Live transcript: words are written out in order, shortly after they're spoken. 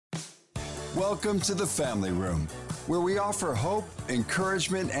Welcome to the Family Room, where we offer hope,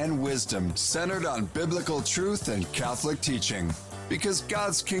 encouragement, and wisdom centered on biblical truth and Catholic teaching, because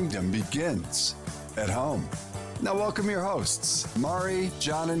God's kingdom begins at home. Now welcome your hosts, Mari,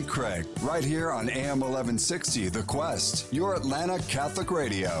 John, and Craig, right here on AM 1160, The Quest, your Atlanta Catholic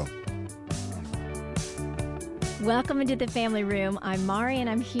radio. Welcome into the Family Room. I'm Mari, and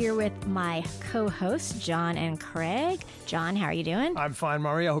I'm here with my co-hosts, John and Craig. John, how are you doing? I'm fine,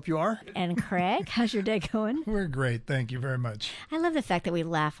 Mari. I hope you are. And Craig, how's your day going? We're great. Thank you very much. I love the fact that we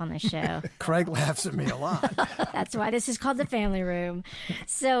laugh on the show. Craig laughs at me a lot. That's why this is called the Family Room.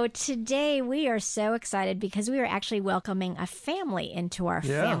 So today we are so excited because we are actually welcoming a family into our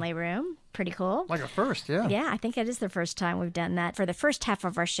Family Room. Pretty cool. Like a first, yeah. Yeah, I think it is the first time we've done that. For the first half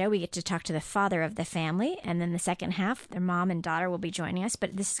of our show, we get to talk to the father of the family, and then the second half, their mom and daughter will be joining us,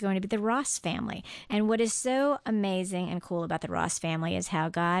 but this is going to be the Ross family. And what is so amazing and cool about the Ross family is how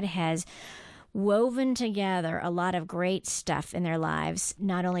God has woven together a lot of great stuff in their lives,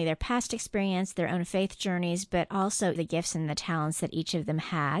 not only their past experience, their own faith journeys, but also the gifts and the talents that each of them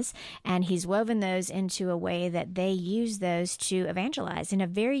has. And he's woven those into a way that they use those to evangelize in a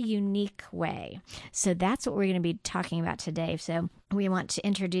very unique way. So that's what we're going to be talking about today. So we want to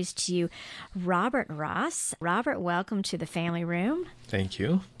introduce to you Robert Ross. Robert, welcome to the Family Room. Thank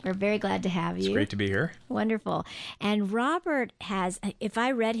you. We're very glad to have you. It's great to be here. Wonderful. And Robert has, if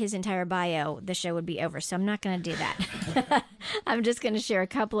I read his entire bio, the show would be over, so I'm not going to do that. I'm just going to share a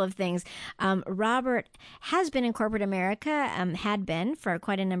couple of things. Robert has been in corporate America, had been for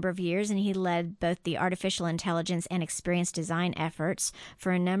quite a number of years, and he led both the artificial intelligence and experience design efforts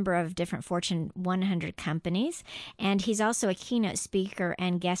for a number of different Fortune 100 companies. And he's also a keynote speaker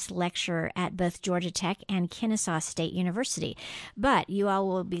and guest lecturer at both Georgia Tech and Kennesaw State University. But you all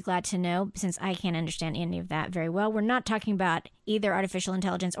will be glad to know, since I can't understand any of that very well, we're not talking about either artificial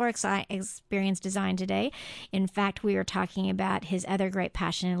intelligence or experience design today. In fact, we are talking about his other great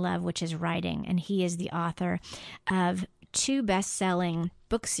passion and love, which is writing. And he is the author of 2 best-selling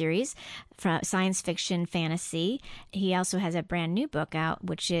book series from science fiction fantasy. He also has a brand new book out,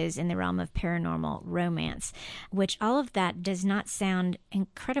 which is in the realm of paranormal romance, which all of that does not sound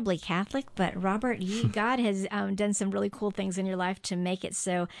incredibly Catholic, but Robert, God has done some really cool things in your life to make it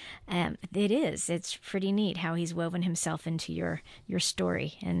so it is. It's pretty neat how he's woven himself into your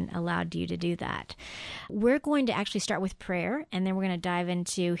story and allowed you to do that. We're going to actually start with prayer, and then we're going to dive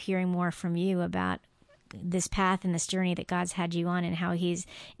into hearing more from you about this path and this journey that God's had you on and how he's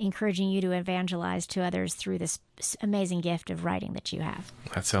encouraging you to evangelize to others through this amazing gift of writing that you have.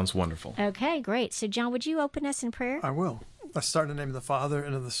 That sounds wonderful. Okay, great. So, John, would you open us in prayer? I will. Let's start in the name of the Father,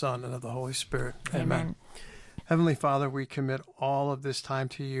 and of the Son, and of the Holy Spirit. Amen. Heavenly Father, we commit all of this time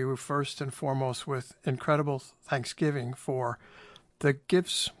to you, first and foremost with incredible thanksgiving for the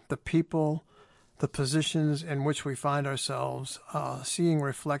gifts, the people, the positions in which we find ourselves, seeing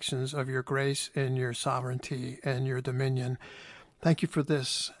reflections of your grace and your sovereignty and your dominion. Thank you for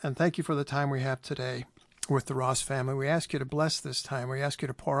this, and thank you for the time we have today with the Ross family. We ask you to bless this time. We ask you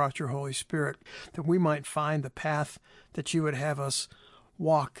to pour out your Holy Spirit, that we might find the path that you would have us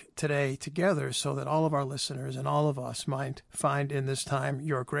walk today together, so that all of our listeners and all of us might find in this time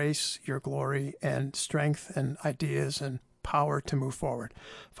your grace, your glory, and strength and ideas and power to move forward.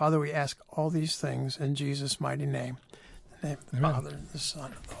 Father, we ask all these things in Jesus' mighty name. In the name of the Father, and the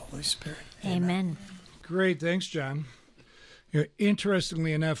Son, and the Holy Spirit. Amen. Great. Thanks, John.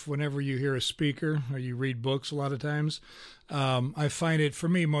 Interestingly enough, whenever you hear a speaker or you read books a lot of times, I find it, for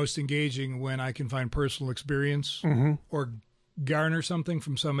me, most engaging when I can find personal experience or garner something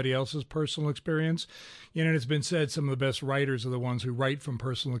from somebody else's personal experience. You know, it's been said some of the best writers are the ones who write from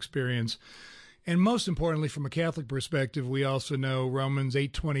personal experience. And most importantly, from a Catholic perspective, we also know Romans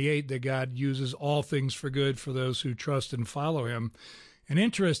 8:28, that God uses all things for good for those who trust and follow him. And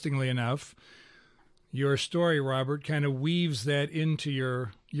interestingly enough, your story, Robert, kind of weaves that into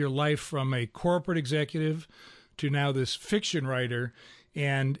your life from a corporate executive to now this fiction writer.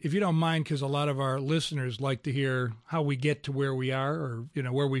 And if you don't mind, because a lot of our listeners like to hear how we get to where we are, or, you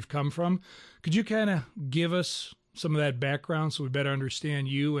know, where we've come from, could you kind of give us some of that background so we better understand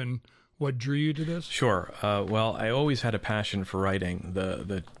you and what drew you to this? Sure. Well, I always had a passion for writing.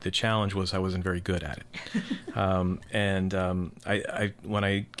 The challenge was I wasn't very good at it. I when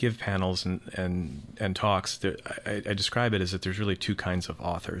I give panels and talks, I describe it as that there's really 2 kinds of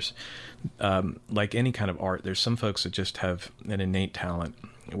authors. Like any kind of art, there's some folks that just have an innate talent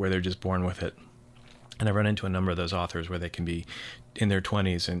where they're just born with it. And I've run into a number of those authors where they can be in their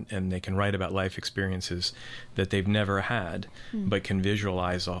 20s and they can write about life experiences that they've never had, but can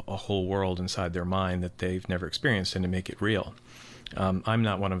visualize a whole world inside their mind that they've never experienced and to make it real. I'm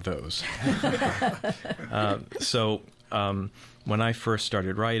not one of those. When I first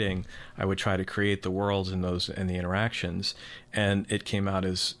started writing, I would try to create the worlds and the interactions, and it came out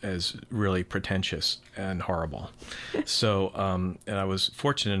as really pretentious and horrible. So, and I was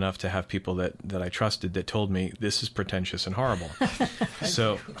fortunate enough to have people that I trusted that told me this is pretentious and horrible.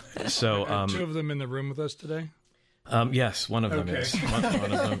 So, two of them in the room with us today. Yes, one of them is.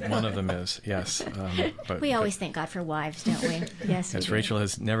 One of them is. Yes. We always thank God for wives, don't we? Yes. Yes. Rachel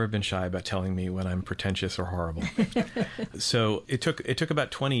has never been shy about telling me when I'm pretentious or horrible. So it took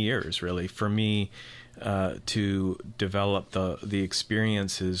about 20 years really for me to develop the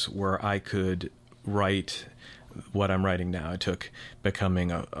experiences where I could write what I'm writing now. It took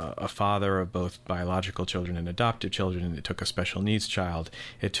becoming a father of both biological children and adopted children, and it took a special needs child.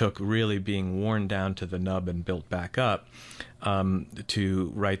 It took really being worn down to the nub and built back up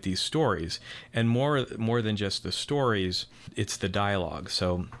to write these stories. And more than just the stories, it's the dialogue.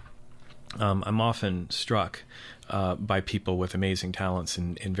 So I'm often struck by people with amazing talents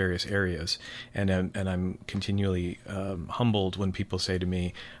in various areas, and I'm continually humbled when people say to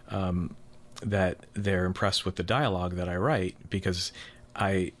me that they're impressed with the dialogue that I write, because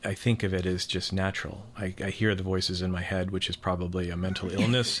I think of it as just natural. I hear the voices in my head, which is probably a mental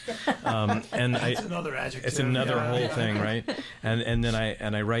illness, and it's another adjective. It's another whole thing, right? And then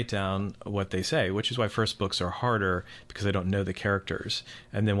I write down what they say, which is why first books are harder, because I don't know the characters,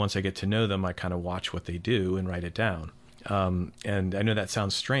 and then once I get to know them, I kind of watch what they do and write it down. And I know that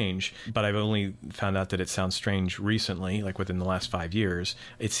sounds strange, but I've only found out that it sounds strange recently, like within the last 5 years.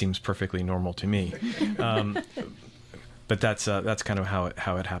 It seems perfectly normal to me. But that's kind of how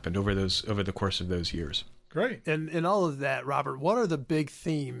it happened over the course of those years. Great. And in all of that, Robert, what are the big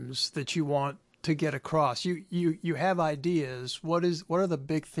themes that you want to get across? You have ideas. What are the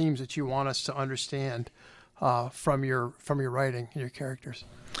big themes that you want us to understand from your writing and your characters?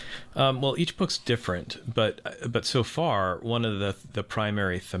 Well, each book's different, but so far, one of the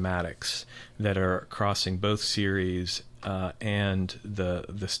primary thematics that are crossing both series and the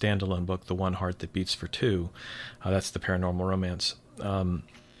standalone book, The One Heart That Beats for Two, that's the paranormal romance,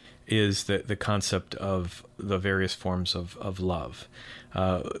 is the concept of the various forms of love.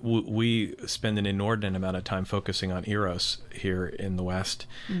 We spend an inordinate amount of time focusing on Eros here in the West,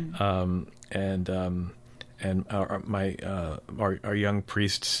 and our young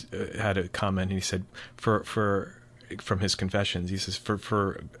priest had a comment. And he said, from his confessions, he says,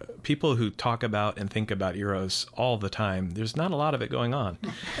 for people who talk about and think about Eros all the time, there's not a lot of it going on.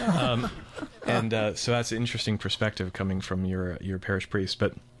 So that's an interesting perspective coming from your parish priest.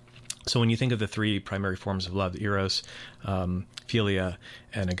 But so when you think of the three primary forms of love, Eros, Philia,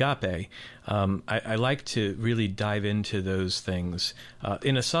 and Agape, I like to really dive into those things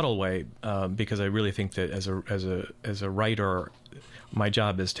in a subtle way, because I really think that as a writer, my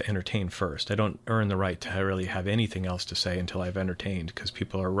job is to entertain first. I don't earn the right to really have anything else to say until I've entertained, because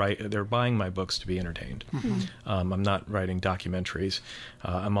people they're buying my books to be entertained. I'm not writing documentaries.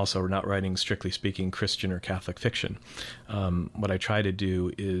 I'm also not writing, strictly speaking, Christian or Catholic fiction. What I try to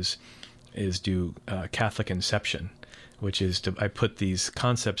do is do Catholic inception, which is I put these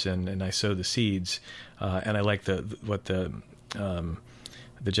concepts in and I sow the seeds, and I like what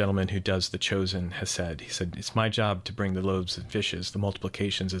the gentleman who does The Chosen has said. He said, "It's my job to bring the loaves and fishes. The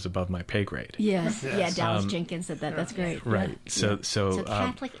multiplications is above my pay grade." Yes. Yeah, Dallas Jenkins said that. That's great. Right. Yeah. So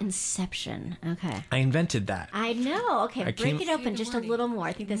Catholic inception. Okay. I invented that. I know. Okay, break it open just a little more.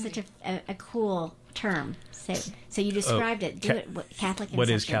 I think that's such a cool term. So you described it. Do it. Catholic inception. What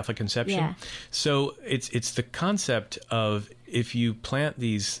is Catholic inception? Yeah. So it's the concept of, if you plant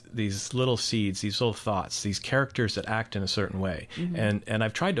these little seeds, these little thoughts, these characters that act in a certain way, and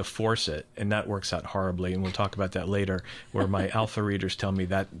I've tried to force it, and that works out horribly, and we'll talk about that later, where my alpha readers tell me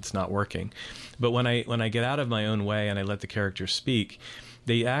that it's not working. But when I get out of my own way and I let the characters speak,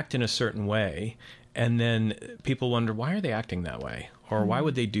 they act in a certain way, and then people wonder, why are they acting that way? Or why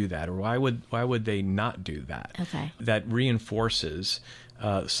would they do that? Or why would they not do that? Okay. That reinforces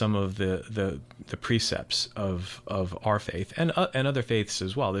some of the precepts of our faith and other faiths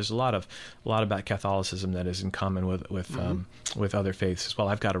as well. There's a lot about Catholicism that is in common with other faiths as well.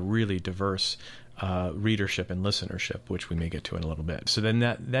 I've got a really diverse readership and listenership, which we may get to in a little bit. So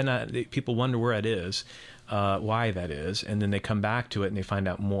then people wonder where it is, why that is, and then they come back to it and they find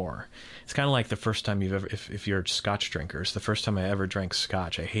out more. It's kind of like the first time you've ever, if you're Scotch drinkers, the first time I ever drank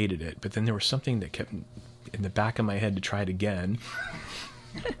Scotch, I hated it, but then there was something that kept in the back of my head to try it again.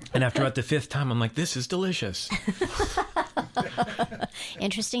 And after about the fifth time, I'm like, this is delicious.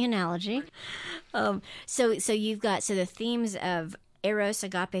 Interesting analogy. So you've got the themes of Eros,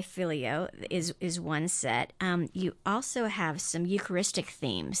 Agape, Filio is one set. You also have some Eucharistic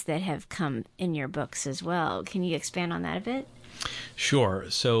themes that have come in your books as well. Can you expand on that a bit? Sure.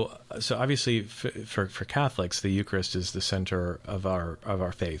 So obviously, for Catholics, the Eucharist is the center of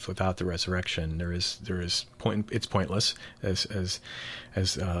our faith. Without the resurrection, it's pointless. As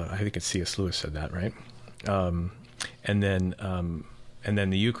I think it's C.S. Lewis said that, right? And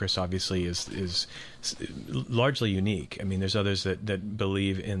then the Eucharist obviously is largely unique. I mean, there's others that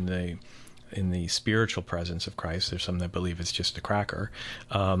believe in the spiritual presence of Christ. There's some that believe it's just a cracker,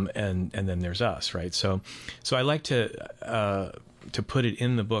 and then there's us, right? So I like to put it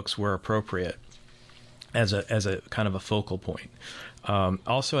in the books where appropriate, as a kind of a focal point,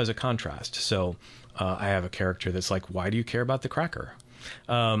 also as a contrast. So I have a character that's like, why do you care about the cracker?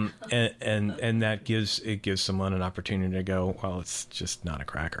 And that gives someone an opportunity to go, well, it's just not a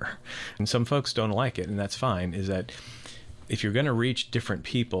cracker. And some folks don't like it, and that's fine. Is that if you're going to reach different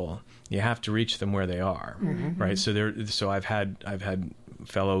people, you have to reach them where they are, right? So I've had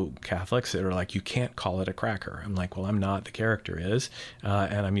fellow Catholics that are like, you can't call it a cracker. I'm like, well, I'm not. The character is,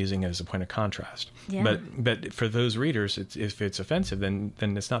 and I'm using it as a point of contrast. Yeah. But for those readers, if it's offensive, then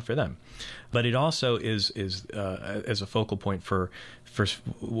it's not for them. But it also is as a focal point for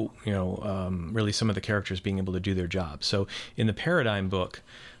really some of the characters being able to do their job. So in the Paradigm book,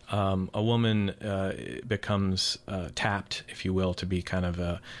 a woman becomes tapped, if you will, to be kind of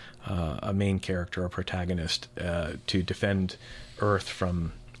a main character, a protagonist, to defend Earth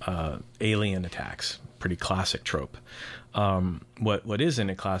from alien attacks. Pretty classic trope. What isn't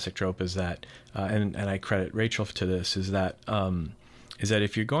a classic trope is that, and I credit Rachel to this, is that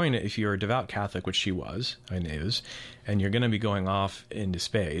if you're a devout Catholic, which she was and is, and you're going to be going off into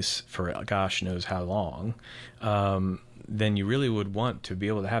space for gosh knows how long, then you really would want to be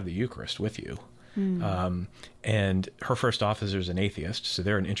able to have the Eucharist with you. And her first officer is an atheist, so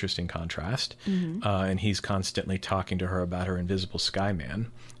they're an interesting contrast. And he's constantly talking to her about her invisible sky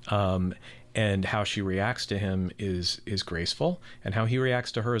man. And how she reacts to him is graceful, and how he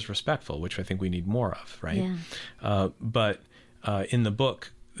reacts to her is respectful, which I think we need more of, right? Yeah. But in the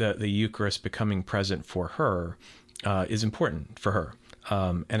book, the Eucharist becoming present for her is important for her.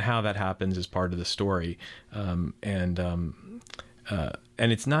 And how that happens is part of the story. And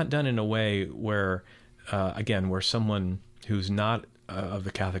it's not done in a way where, where someone who's not of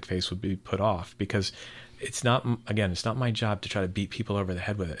the Catholic faith would be put off, because it's not my job to try to beat people over the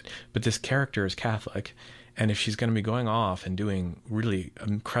head with it. But this character is Catholic, and if she's going to be going off and doing really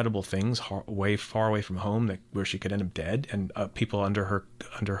incredible things far away from home, where she could end up dead, and people under her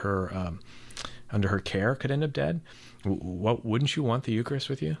care could end up dead, wouldn't you want the Eucharist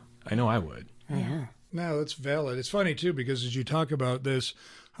with you? I know I would. Yeah. No, that's valid. It's funny, too, because as you talk about this,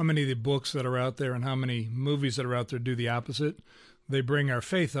 how many of the books that are out there and how many movies that are out there do the opposite. They bring our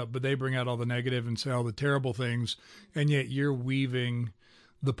faith up, but they bring out all the negative and say all the terrible things, and yet you're weaving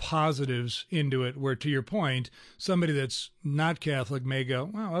the positives into it, where, to your point, somebody that's not Catholic may go,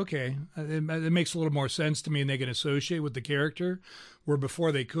 well, okay, it makes a little more sense to me, and they can associate with the character, where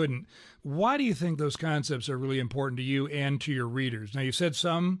before they couldn't. Why do you think those concepts are really important to you and to your readers? Now, you said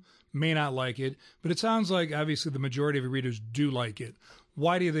some may not like it, but it sounds like obviously the majority of your readers do like it.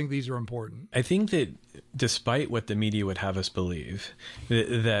 Why do you think these are important? I think that despite what the media would have us believe,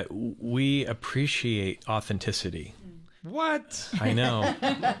 that we appreciate authenticity. What? I know.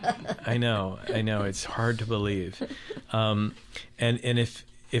 It's hard to believe. And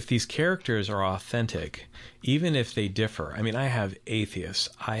if these characters are authentic, even if they differ, I mean, I have atheists,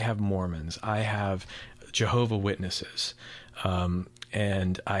 I have Mormons, I have Jehovah Witnesses,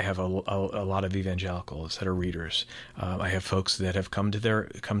 and I have a lot of evangelicals that are readers. I have folks that have come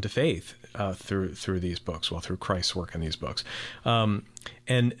to faith through these books, through Christ's work in these books,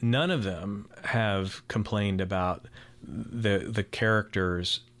 and none of them have complained about the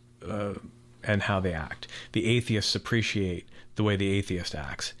characters and how they act. The atheists appreciate the way the atheist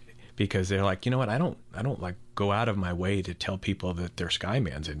acts, because they're like, you know what, I don't like go out of my way to tell people that their sky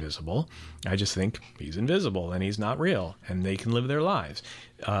man's invisible. I just think he's invisible and he's not real, and they can live their lives.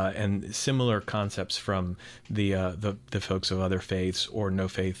 And similar concepts from the folks of other faiths or no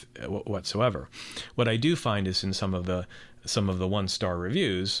faith whatsoever. What I do find is in some of the 1-star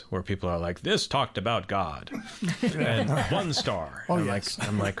reviews where people are like, this talked about God, and 1 star. Oh,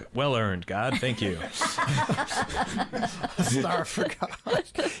 I'm like, well earned, God, thank you. A star for God.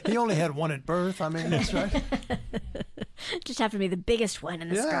 He only had one at birth. I mean, that's right. Just happened to be the biggest one in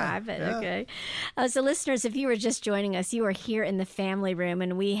the sky, but okay. So listeners, if you were just joining us, you are here in the family room,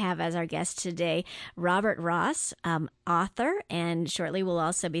 and we have as our guest today Robert Ross, author, and shortly we'll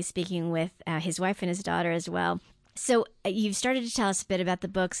also be speaking with his wife and his daughter as well. So you've started to tell us a bit about the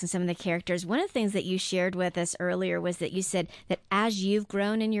books and some of the characters. One of the things that you shared with us earlier was that you said that as you've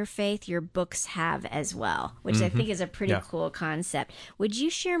grown in your faith, your books have as well, which I think is a pretty cool concept. Would you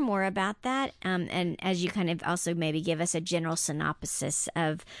share more about that? And as you kind of also maybe give us a general synopsis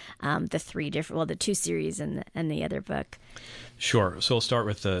of the two series and the other book. Sure. So I'll start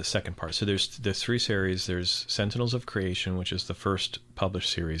with the second part. So there's 3 series. There's Sentinels of Creation, which is the first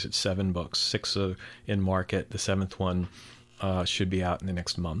published series. It's 7 books, 6 in market. The 7th one should be out in the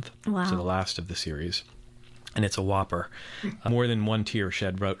next month. Wow. So the last of the series. And it's a whopper. More than one tear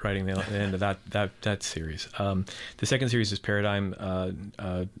shed writing the end of that series. The second series is Paradigm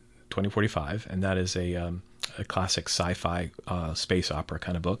 2045, and that is a classic sci-fi space opera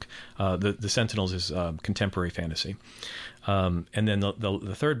kind of book. The Sentinels is contemporary fantasy. And then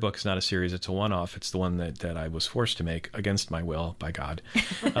the third book is not a series, it's a one-off. It's the one that I was forced to make against my will by God.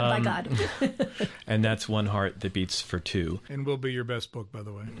 By God. And that's One Heart That Beats for Two. And will be your best book, by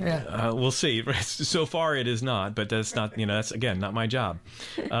the way. Yeah. We'll see. So far it is not, but that's not, that's again, not my job.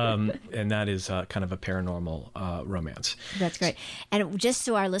 And that is kind of a paranormal romance. That's great. And just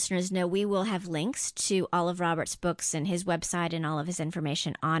so our listeners know, we will have links to all of Robert's books and his website and all of his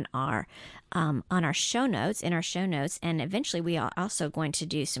information on our show notes, and eventually we are also going to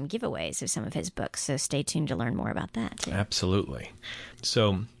do some giveaways of some of his books, so stay tuned to learn more about that too. Absolutely.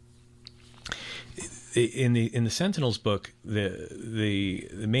 So in the Sentinels book, the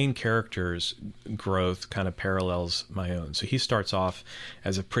main character's growth kind of parallels my own. So he starts off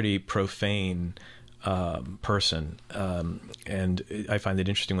as a pretty profane person, and I find it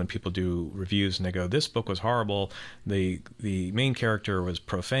interesting when people do reviews and they go, "This book was horrible. The main character was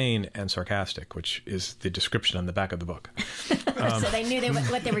profane and sarcastic," which is the description on the back of the book. So they knew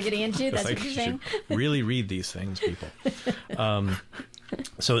what they were getting into. That's what you're saying. You should really read these things, people.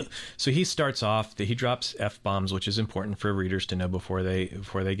 So he starts off, he drops F-bombs, which is important for readers to know before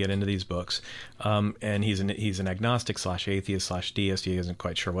they get into these books. And he's an agnostic / atheist / deist. He isn't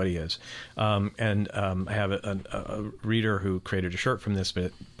quite sure what he is. I have a reader who created a shirt from this,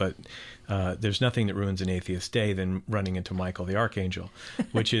 but there's nothing that ruins an atheist's day than running into Michael the Archangel,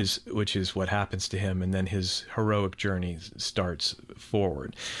 which is what happens to him, and then his heroic journey starts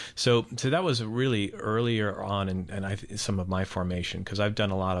forward. So that was really earlier on in some of my formation, because I've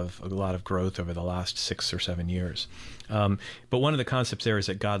done a lot of growth over the last 6 or 7 years. But one of the concepts there is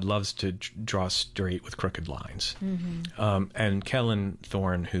that God loves to draw straight with crooked lines. Mm-hmm. And Kellen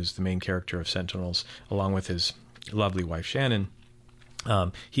Thorne, who's the main character of Sentinels, along with his lovely wife Shannon,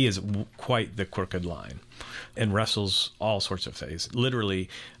 he is quite the crooked line and wrestles all sorts of things, literally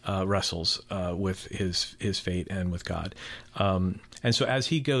wrestles with his fate and with God. And so as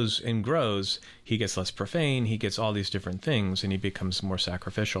he goes and grows, he gets less profane, he gets all these different things, and he becomes more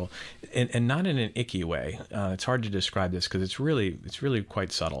sacrificial, and not in an icky way. It's hard to describe this because it's really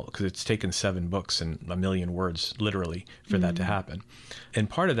quite subtle, because it's taken 7 books and 1 million words, literally, for that to happen. And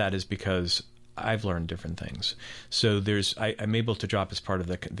part of that is because I've learned different things. So I'm able to drop as part of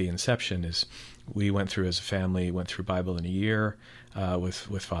the inception is we went through as a family, went through Bible in a year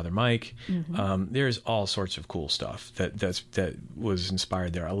with Father Mike. Mm-hmm. There's all sorts of cool stuff that was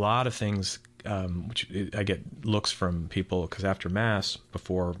inspired there. A lot of things, which I get looks from people, because after Mass,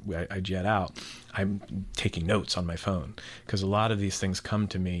 before I jet out, I'm taking notes on my phone, because a lot of these things come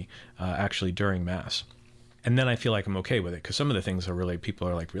to me actually during Mass. And then I feel like I'm okay with it, because some of the things are really, people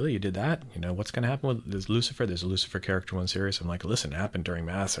are like, really, you did that? What's going to happen with this Lucifer? There's a Lucifer character in one series. I'm like, listen, it happened during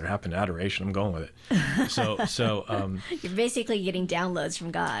Mass, or it happened in adoration. I'm going with it. So you're basically getting downloads from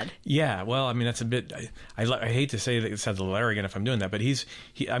God. Yeah, well, I mean, that's a bit, I hate to say that it sounds a little arrogant if I'm doing that, but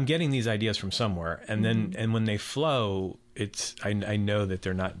I'm getting these ideas from somewhere, and then, and when they flow, I know that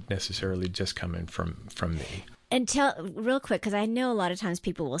they're not necessarily just coming from me. And tell real quick, because I know a lot of times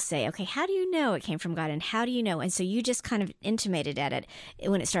people will say, okay, how do you know it came from God, and how do you know? And so you just kind of intimated at it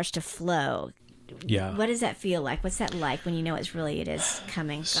when it starts to flow. Yeah. What does that feel like? What's that like when you know it is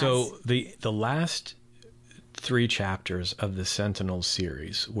coming? So the last 3 chapters of the Sentinels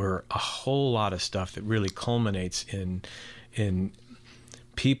series were a whole lot of stuff that really culminates in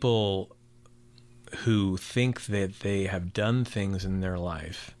people who think that they have done things in their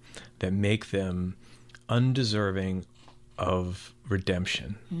life that make them undeserving of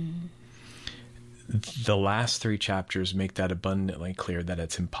redemption. The last 3 chapters make that abundantly clear, that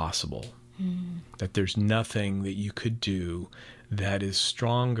it's impossible. That there's nothing that you could do that is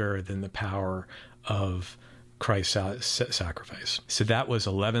stronger than the power of Christ's sacrifice. So that was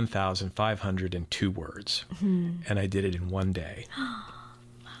 11,502 words. And I did it in 1 day.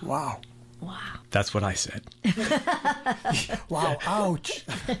 Wow. That's what I said. Wow. Ouch.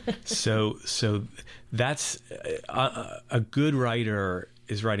 So That's a good writer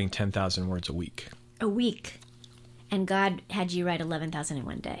is writing 10,000 words a week. A week. And God had you write 11,000 in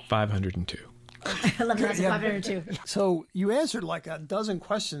one day. 502. 11,502. So you answered like a dozen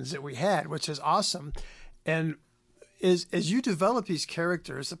questions that we had, which is awesome. And as you develop these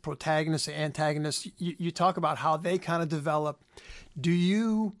characters, the protagonist, the antagonist, you talk about how they kind of develop. Do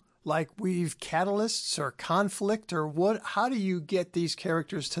you like weave catalysts or conflict, or what? How do you get these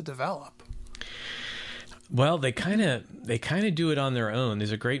characters to develop? Well, they kind of do it on their own.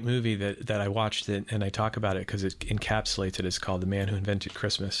 There's a great movie that I watched and I talk about it because it encapsulates it. It's called The Man Who Invented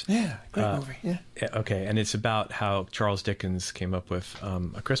Christmas. Yeah, great movie. Yeah. Okay, and it's about how Charles Dickens came up with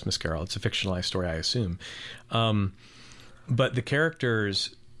A Christmas Carol. It's a fictionalized story, I assume, but the characters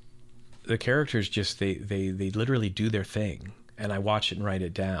just they literally do their thing, and I watch it and write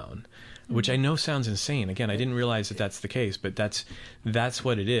it down. Which I know sounds insane. Again, I didn't realize that that's the case, but that's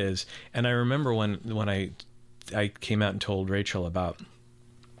what it is. And I remember when I came out and told Rachel about,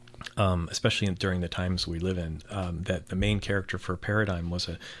 especially during the times we live in, that the main character for Paradigm was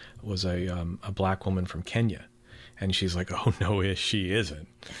a black woman from Kenya, and she's like, "Oh no, she isn't,"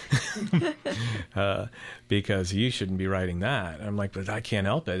 because you shouldn't be writing that. And I'm like, "But I can't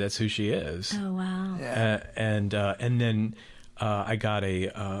help it. That's who she is." Oh wow! Yeah. And then. I got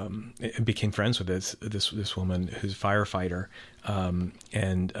became friends with this woman who's a firefighter,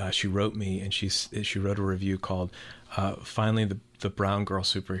 and she wrote me, and she wrote a review called "Finally the brown girl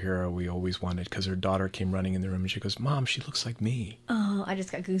superhero we always wanted," because her daughter came running in the room and she goes, "Mom, she looks like me." Oh, I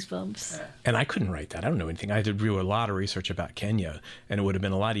just got goosebumps. And I couldn't write that. I don't know anything. I had to do a lot of research about Kenya, and it would have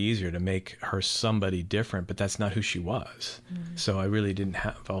been a lot easier to make her somebody different, but that's not who she was. So I really didn't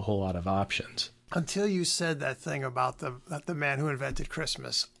have a whole lot of options. Until you said that thing about the man who invented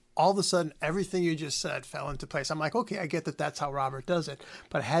Christmas, all of a sudden everything you just said fell into place. I'm like, okay, I get that that's how Robert does it.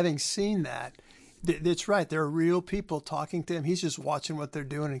 But having seen that, it's right. There are real people talking to him. He's just watching what they're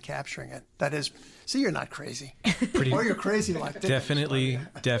doing and capturing it. That is, see, you're not crazy. Or you're crazy like this.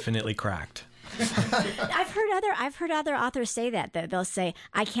 Definitely cracked. I've heard other authors say that though. They'll say,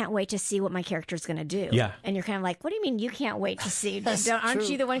 "I can't wait to see what my character's going to do." Yeah. And you're kind of like, "What do you mean you can't wait to see? Aren't true.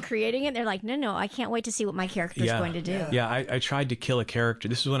 you the one creating it?" They're like, "No, I can't wait to see what my character's going to do." Yeah, I tried to kill a character.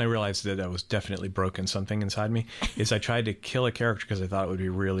 This is when I realized that I was definitely broken something inside me. Is I tried to kill a character because I thought it would be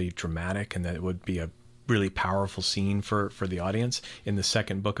really dramatic and that it would be a really powerful scene for the audience in the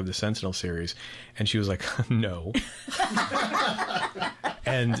second book of the Sentinel series. And she was like, "No."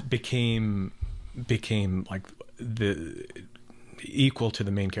 And became like the equal to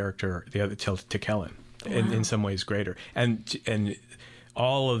the main character, the other to Kellen, in some ways greater, and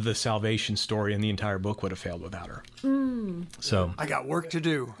all of the salvation story in the entire book would have failed without her. So I got work to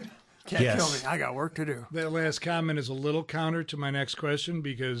do. Can't Yes. kill me. I got work to do. That last comment is a little counter to my next question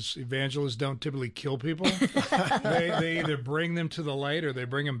because evangelists don't typically kill people. They either bring them to the light or they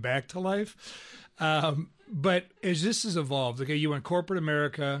bring them back to life. But as this has evolved, okay, you in corporate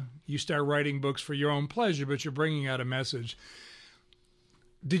America, you start writing books for your own pleasure, but you're bringing out a message.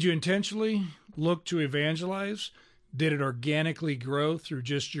 Did you intentionally look to evangelize? Did it organically grow through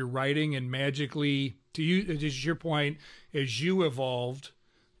just your writing and magically, to you, just your point, as you evolved,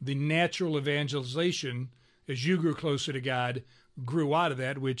 the natural evangelization, as you grew closer to God, grew out of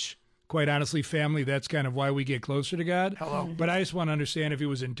that, which, quite honestly, family, that's kind of why we get closer to God. Hello. But I just want to understand if it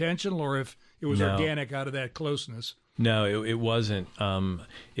was intentional or if it was No. organic out of that closeness. no, it wasn't.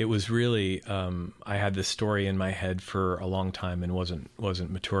 It was really. I had this story in my head for a long time and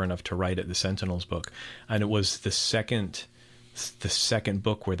wasn't mature enough to write it. The Sentinels book, and it was the second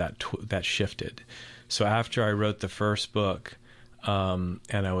book where that shifted. So after I wrote the first book, and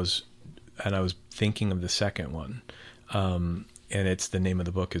I was thinking of the second one, and it's the name of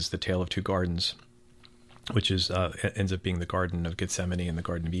the book is The Tale of Two Gardens, which is ends up being the Garden of Gethsemane and the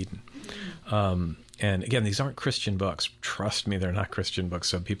Garden of Eden. And again, these aren't Christian books. Trust me, they're not Christian books.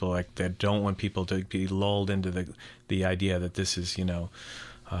 So people they don't want people to be lulled into the idea that this is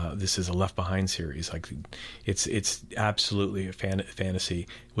this is a Left Behind series. Like it's absolutely a fantasy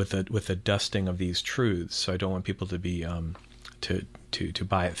with a dusting of these truths. So I don't want people to be to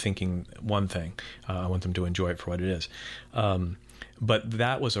buy it thinking one thing. I want them to enjoy it for what it is. But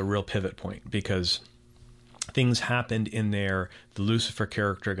that was a real pivot point because things happened in there. The Lucifer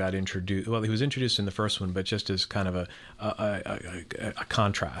character got introduced. Well, he was introduced in the first one, but just as kind of a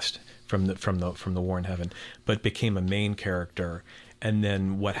contrast from the War in Heaven, but became a main character. And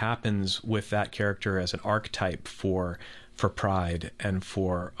then what happens with that character as an archetype for pride and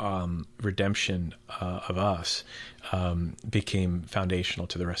for redemption of us became foundational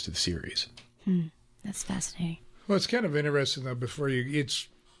to the rest of the series. That's fascinating. Well, it's kind of interesting, though,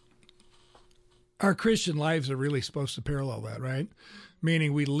 Our Christian lives are really supposed to parallel that, right?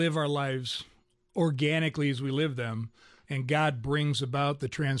 Meaning we live our lives organically as we live them, and God brings about the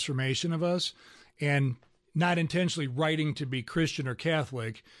transformation of us, and not intentionally writing to be Christian or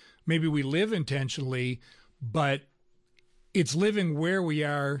Catholic. Maybe we live intentionally, but it's living where we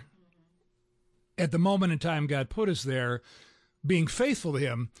are at the moment in time God put us there, being faithful to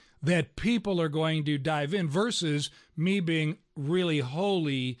him, that people are going to dive in, versus me being really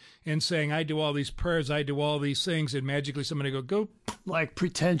holy and saying, I do all these prayers, I do all these things, and magically somebody go. Like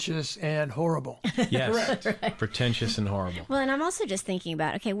pretentious and horrible. Yes, right. Pretentious and horrible. Well, and I'm also just thinking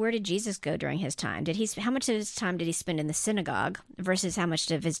about, okay, where did Jesus go during his time? How much of his time did he spend in the synagogue versus how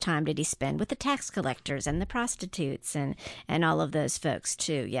much of his time did he spend with the tax collectors and the prostitutes and all of those folks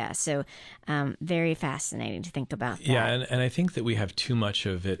too? Yeah, so very fascinating to think about that. Yeah, and I think that we have too much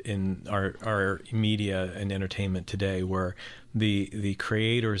of it in our media and entertainment today, where the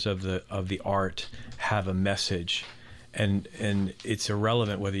creators of the art have a message, and it's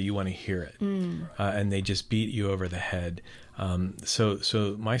irrelevant whether you want to hear it, and they just beat you over the head.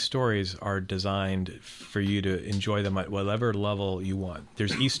 So my stories are designed for you to enjoy them at whatever level you want.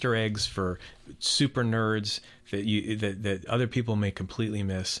 There's Easter eggs for super nerds that other people may completely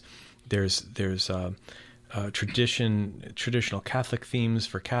miss. There's traditional Catholic themes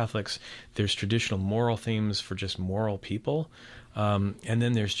for Catholics. There's traditional moral themes for just moral people, and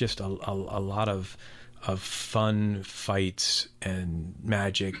then there's just a lot of fun fights and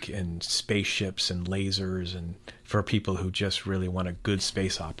magic and spaceships and lasers, and for people who just really want a good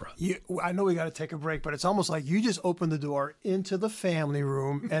space opera. I know we got to take a break, but it's almost like you just opened the door into the family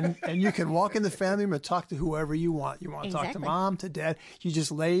room, and you can walk in the family room and talk to whoever you want. You want to talk to mom, to dad. You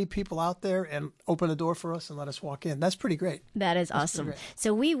just lay people out there and open the door for us and let us walk in. That's pretty great. That is awesome.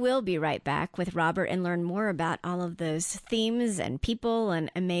 So we will be right back with Robert and learn more about all of those themes and people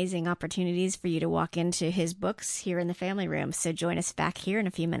and amazing opportunities for you to walk into his books here in the family room. So join us back here in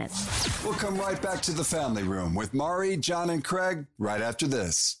a few minutes. We'll come right back to the family room with Mari, John, and Craig right after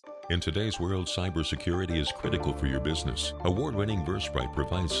this. In today's world, cybersecurity is critical for your business. Award-winning Versprite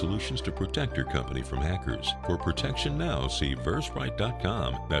provides solutions to protect your company from hackers. For protection now, see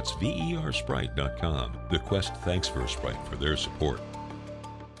Versprite.com. That's Versprite.com. The Quest thanks Versprite for their support.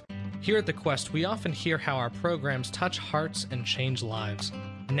 Here at The Quest, we often hear how our programs touch hearts and change lives.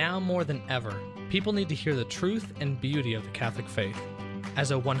 Now more than ever, people need to hear the truth and beauty of the Catholic faith.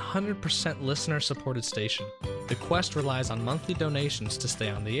 As a 100% listener-supported station, The Quest relies on monthly donations to stay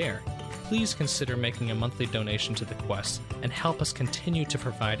on the air. Please consider making a monthly donation to The Quest and help us continue to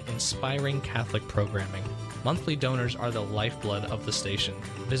provide inspiring Catholic programming. Monthly donors are the lifeblood of the station.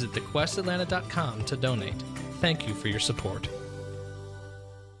 Visit thequestatlanta.com to donate. Thank you for your support.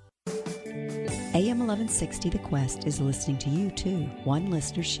 AM 1160 The Quest is listening to you too. One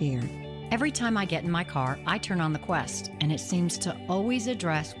listener shared. Every time I get in my car, I turn on The Quest, and it seems to always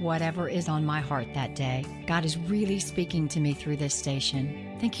address whatever is on my heart that day. God is really speaking to me through this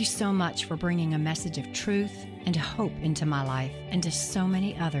station. Thank you so much for bringing a message of truth and hope into my life and to so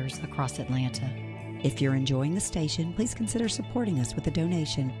many others across Atlanta. If you're enjoying the station, please consider supporting us with a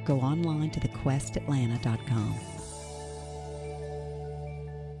donation. Go online to thequestatlanta.com.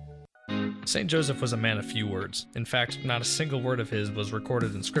 St. Joseph was a man of few words. In fact, not a single word of his was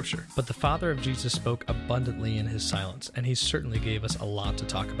recorded in Scripture. But the Father of Jesus spoke abundantly in his silence, and he certainly gave us a lot to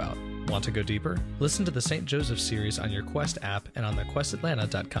talk about. Want to go deeper? Listen to the St. Joseph series on your Quest app and on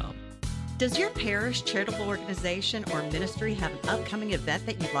thequestatlanta.com. Does your parish, charitable organization, or ministry have an upcoming event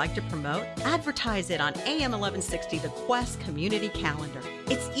that you'd like to promote? Advertise it on AM 1160, The Quest Community Calendar.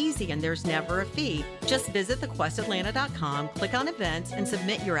 It's easy and there's never a fee. Just visit thequestatlanta.com, click on events, and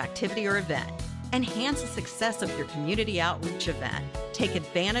submit your activity or event. Enhance the success of your community outreach event. Take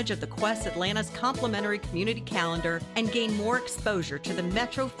advantage of the Quest Atlanta's complimentary community calendar and gain more exposure to the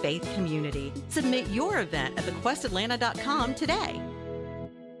Metro Faith community. Submit your event at thequestatlanta.com today.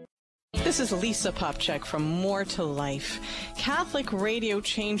 This is Lisa Popchak from More to Life. Catholic radio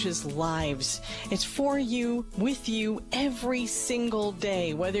changes lives. It's for you, with you, every single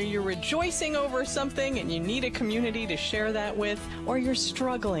day. Whether you're rejoicing over something and you need a community to share that with, or you're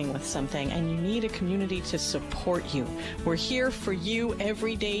struggling with something and you need a community to support you. We're here for you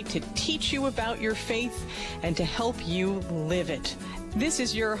every day to teach you about your faith and to help you live it. This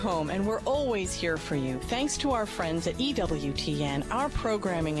is your home, and we're always here for you. Thanks to our friends at EWTN, our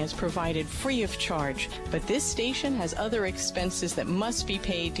programming is provided free of charge, but this station has other expenses that must be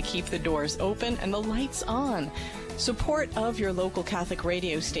paid to keep the doors open and the lights on. Support of your local Catholic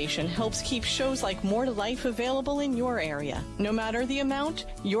radio station helps keep shows like More to Life available in your area. No matter the amount,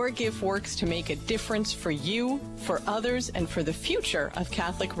 your gift works to make a difference for you, for others, and for the future of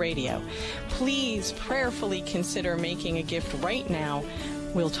Catholic radio. Please prayerfully consider making a gift right now.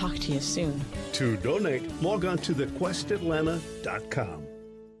 We'll talk to you soon. To donate, log on to thequestatlanta.com.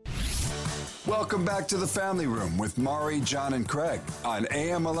 Welcome back to the Family Room with Mari, John, and Craig on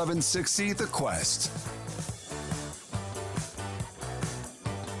AM 1160 The Quest.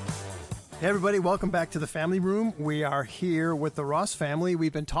 Hey everybody, welcome back to the Family Room. We are here with the Ross family.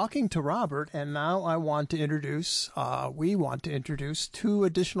 We've been talking to Robert, and now we want to introduce two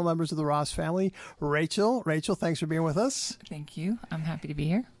additional members of the Ross family. Rachel, thanks for being with us. Thank you. I'm happy to be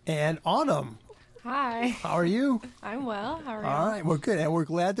here. And Autumn. Hi. How are you? I'm well. How are you? All right, well, good. And we're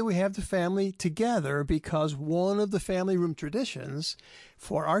glad that we have the family together because one of the Family Room traditions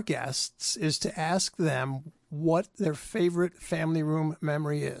for our guests is to ask them what their favorite family room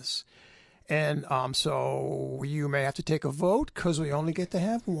memory is. And so you may have to take a vote because we only get to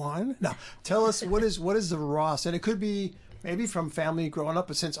have one. Now, tell us what is the Ross, and it could be maybe from family growing up,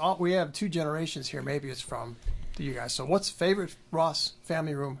 but since we have two generations here, maybe it's from you guys. So what's favorite Ross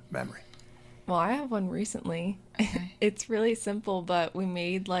family room memory? Well, I have one recently. It's really simple, but we've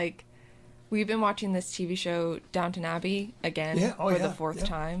been watching this TV show Downton Abbey again for the fourth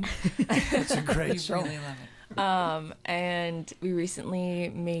time. It's a great show. Really love it. And we recently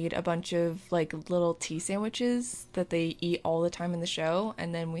made a bunch of little tea sandwiches that they eat all the time in the show,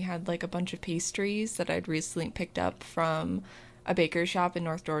 and then we had a bunch of pastries that I'd recently picked up from a bakery shop in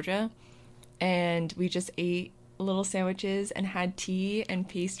North Georgia, and we just ate little sandwiches and had tea and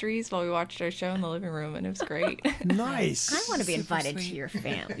pastries while we watched our show in the living room, and it was great. Nice. I want to be invited to your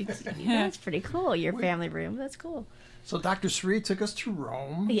family. That's pretty cool. Your family room. That's cool. So Dr. Sri took us to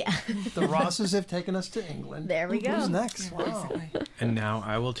Rome. Yeah. The Rosses have taken us to England. There we go. Who's next? Wow. And now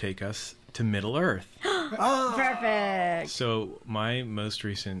I will take us to Middle Earth. Oh, perfect. So my most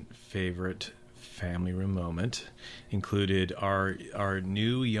recent favorite family room moment included our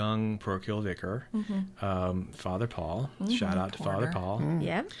new young parochial vicar, Father Paul. Shout out to Father Paul.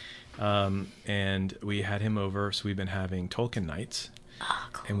 Yeah. And we had him over, so we've been having Tolkien nights. Oh,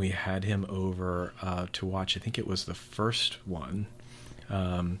 cool. And we had him over to watch, I think it was the first one.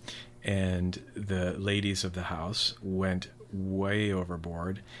 And the ladies of the house went way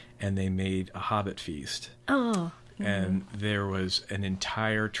overboard, and they made a Hobbit feast. Oh. And there was an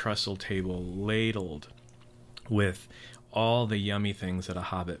entire trestle table ladled with all the yummy things that a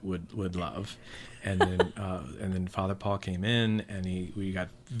Hobbit would love. And then Father Paul came in, and we got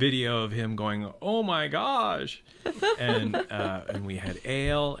video of him going, "Oh my gosh!" And we had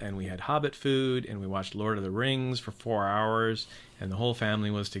ale, and we had Hobbit food, and we watched Lord of the Rings for 4 hours, and the whole family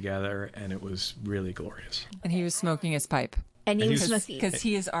was together, and it was really glorious. And he was smoking his pipe. And he was smoking because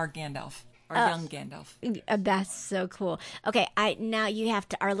he is our Gandalf. Our young Gandalf. That's so cool. Okay, now you have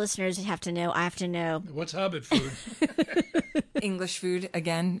to. Our listeners have to know. I have to know. What's Hobbit food? English food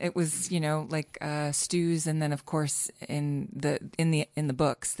again. It was stews, and then of course in the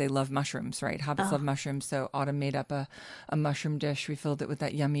books they love mushrooms, right? Hobbits love mushrooms, so Autumn made up a mushroom dish. We filled it with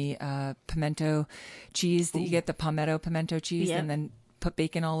that yummy pimento cheese that you get, the palmetto pimento cheese, and then put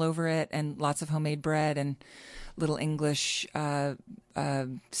bacon all over it, and lots of homemade bread and little English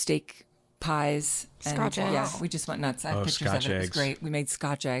steak pies. Scotch eggs. Yeah, we just went nuts. I have pictures of it. It was great. We made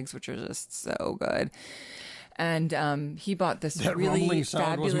Scotch eggs, which are just so good. And he bought this that really rumbling sound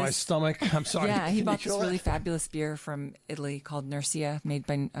fabulous. Was my stomach. I'm sorry. Yeah, he bought this really fabulous beer from Italy called Nursia, made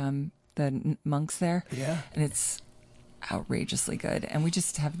by the monks there. Yeah, and it's outrageously good, and we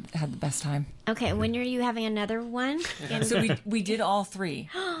just have had the best time. Okay, when are you having another one? So we did all three.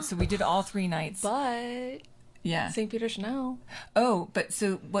 So we did all 3 nights. But yeah, St. Peter Chanel. Oh, but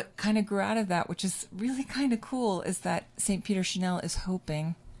so what kind of grew out of that, which is really kind of cool, is that St. Peter Chanel is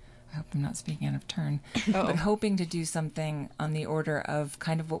hoping, I hope I'm not speaking out of turn, but hoping to do something on the order of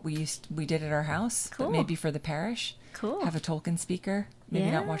kind of what we did at our house, but maybe for the parish. Cool. Have a Tolkien speaker, maybe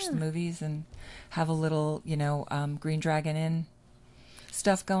not watch the movies, and have a little, Green Dragon Inn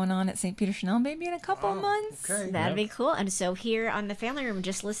stuff going on at St. Peter Chanel, maybe in a couple of months. Okay. That'd be cool. And so here on the Family Room,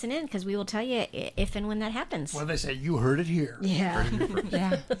 just listen in because we will tell you if and when that happens. Well, they say you heard it here. Yeah.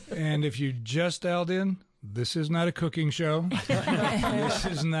 Yeah. And if you just dialed in, this is not a cooking show. This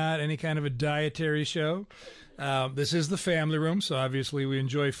is not any kind of a dietary show. This is the family room, so obviously we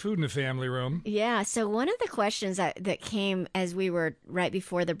enjoy food in the family room. Yeah. So one of the questions that came as we were right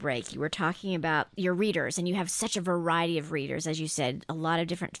before the break, you were talking about your readers, and you have such a variety of readers, as you said, a lot of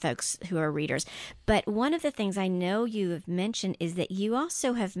different folks who are readers. But one of the things I know you have mentioned is that you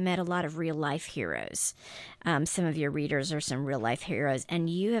also have met a lot of real life heroes. Some of your readers are some real life heroes, and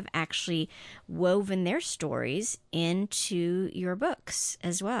you have actually woven their stories into your books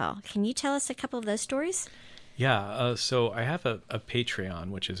as well. Can you tell us a couple of those stories? Yeah, so I have a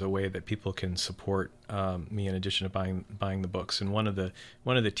Patreon, which is a way that people can support me in addition to buying the books. And one of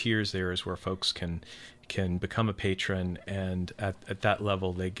the tiers there is where folks can become a patron, and at that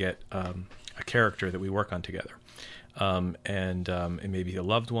level they get a character that we work on together. It may be a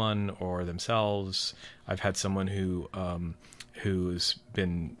loved one or themselves. I've had someone who's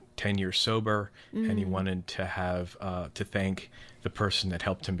been 10 years sober, and he wanted to have to thank the person that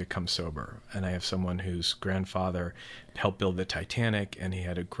helped him become sober. And I have someone whose grandfather helped build the Titanic, and he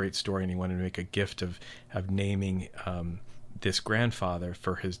had a great story, and he wanted to make a gift of naming this grandfather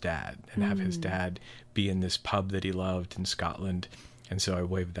for his dad, and have his dad be in this pub that he loved in Scotland. And so I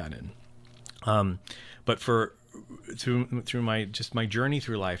waved that in. But through my journey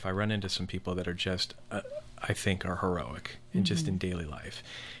through life, I run into some people that are just I think are heroic in just in daily life.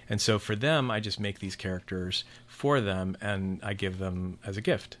 And so for them, I just make these characters for them, and I give them as a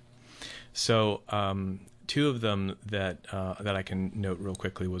gift. So two of them that I can note real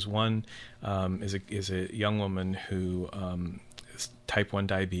quickly was one is a young woman who is type 1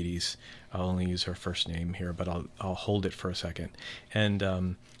 diabetes. I'll only use her first name here, but I'll hold it for a second.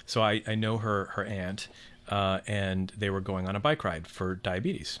 And so I know her aunt, and they were going on a bike ride for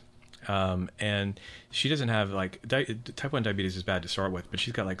diabetes. And she doesn't have type 1 diabetes is bad to start with, but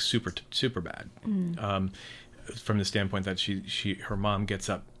she's got super bad. From the standpoint that her mom gets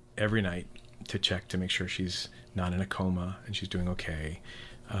up every night to check to make sure she's not in a coma and she's doing okay,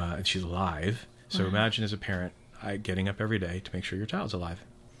 and she's alive. So imagine as a parent, getting up every day to make sure your child's alive.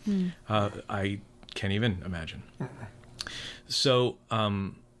 I can't even imagine. So,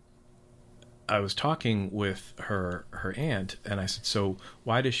 I was talking with her aunt, and I said, so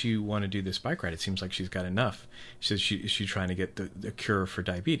why does she want to do this bike ride? It seems like she's got enough. She said she's trying to get the cure for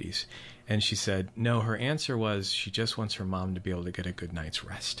diabetes. And she said, no, her answer was she just wants her mom to be able to get a good night's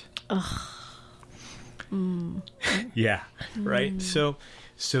rest. Yeah, right? So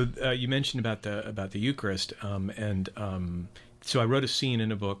you mentioned about the Eucharist, so I wrote a scene in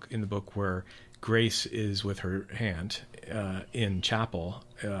the book where Grace is with her aunt in chapel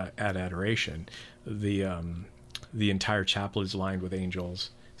at adoration. The entire chapel is lined with angels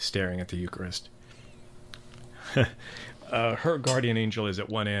staring at the Eucharist. Her guardian angel is at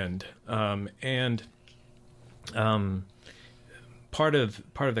one end, and part of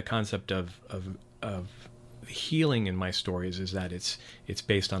the concept of healing in my stories is that it's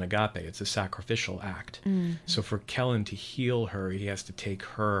based on agape. It's a sacrificial act. So for Kellen to heal her, he has to take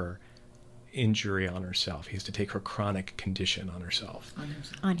her injury on herself. He has to take her chronic condition on herself.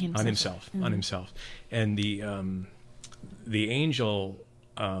 On himself. And the angel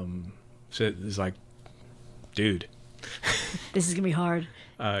is like, dude, this is gonna be hard.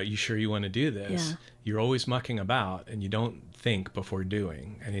 You sure you want to do this? Yeah. You're always mucking about, and you don't think before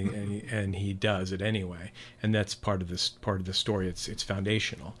doing, and he does it anyway. And that's part of the story. It's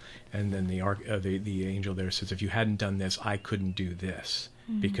foundational. And then the angel there says, if you hadn't done this, I couldn't do this.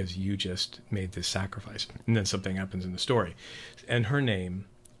 Because you just made this sacrifice. And then something happens in the story. And her name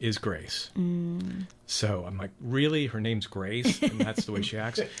is Grace. So I'm like, really? Her name's Grace? And that's the way she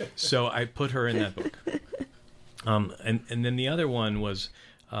acts? So I put her in that book. And then the other one was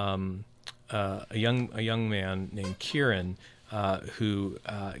a young man named Kieran who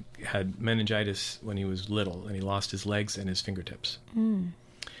had meningitis when he was little, and he lost his legs and his fingertips. And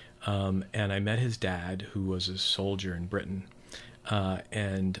I met his dad, who was a soldier in Britain.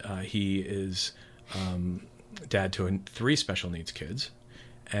 He is dad to 3 special needs kids,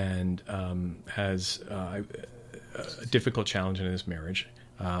 and has a difficult challenge in his marriage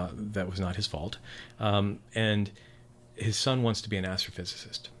that was not his fault. And his son wants to be an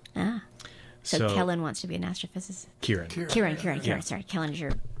astrophysicist. So Kellen wants to be an astrophysicist. Kieran. Yeah. Sorry, Kellen is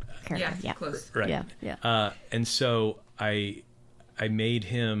your character. Yeah, close. Right. Yeah. And so I made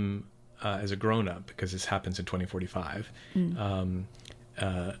him as a grown-up, because this happens in 2045, an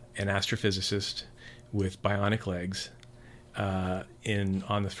astrophysicist with bionic legs on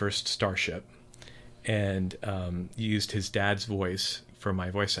the first starship, and used his dad's voice for my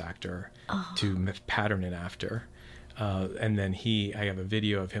voice actor to pattern it after. And then I have a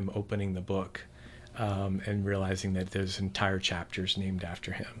video of him opening the book and realizing that there's entire chapters named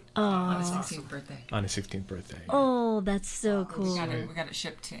after him. On his 16th birthday. On his 16th birthday. Oh, that's so cool. We got it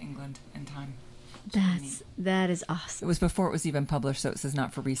shipped to England in time. That is awesome. It was before it was even published, so it says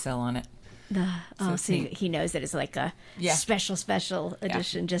not for resale on it. So he knows that it's like a special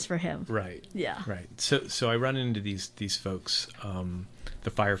edition just for him. Right. Yeah. Right. So I run into these folks.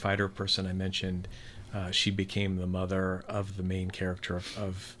 The firefighter person I mentioned, she became the mother of the main character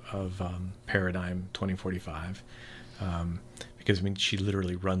of Paradigm 2045, because she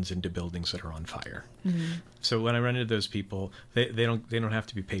literally runs into buildings that are on fire. Mm-hmm. So when I run into those people, they don't have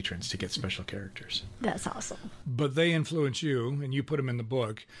to be patrons to get special characters. That's awesome. But they influence you, and you put them in the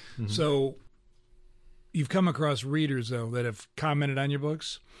book. Mm-hmm. So you've come across readers, though, that have commented on your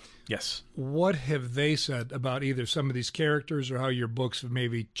books. Yes. What have they said about either some of these characters or how your books have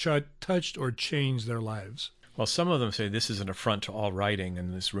maybe touched or changed their lives? Well, some of them say this is an affront to all writing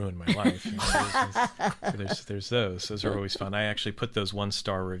and this ruined my life. There's those. Those are always fun. I actually put those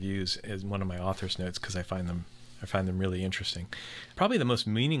 1-star reviews as one of my author's notes because I find them really interesting. Probably the most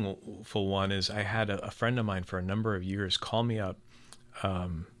meaningful one is I had a friend of mine for a number of years call me up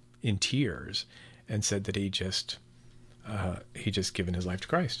in tears and said that he just given his life to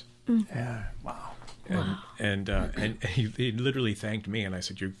Christ. Mm-hmm. Yeah. Wow. And he literally thanked me, and I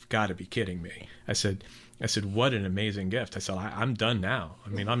said, "You've got to be kidding me." I said, "What an amazing gift." I said, "I'm done now. I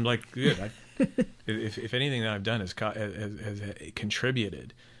mean, I'm like good. If anything that I've done has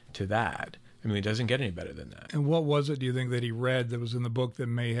contributed to that, I mean, it doesn't get any better than that." And what was it, do you think, that he read that was in the book that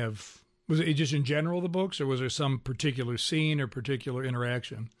may have... Was it just in general, the books, or was there some particular scene or particular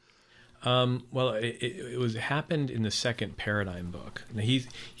interaction? Well, it happened in the second Paradigm book. Now,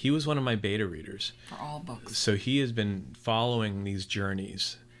 he was one of my beta readers. For all books. So he has been following these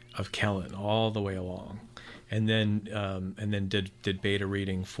journeys of Kellen all the way along. And then did beta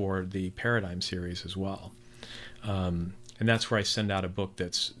reading for the Paradigm series as well. And that's where I send out a book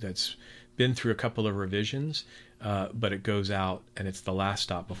that's been through a couple of revisions, but it goes out and it's the last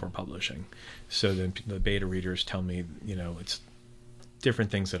stop before publishing. So then the beta readers tell me, it's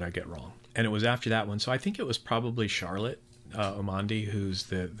different things that I get wrong. And it was after that one. So I think it was probably Charlotte Omandi, who's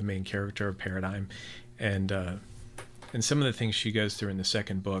the main character of Paradigm. And some of the things she goes through in the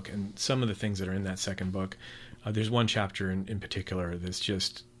second book and some of the things that are in that second book, there's one chapter in particular that's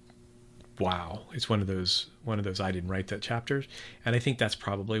just, wow. It's one of those I didn't write that chapters. And I think that's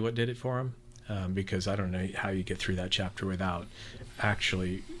probably what did it for him, because I don't know how you get through that chapter without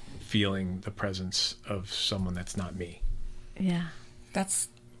actually feeling the presence of someone that's not me. Yeah. That's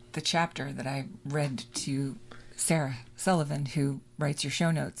the chapter that I read to Sarah Sullivan, who writes your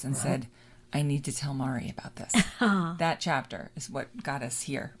show notes, and said, I need to tell Mari about this. That chapter is what got us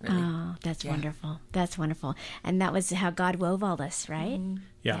here, really. Oh, that's wonderful. That's wonderful. And that was how God wove all this, right? Mm-hmm.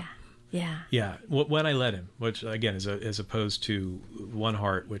 Yeah. Yeah. Yeah. When I let him, which again is as opposed to One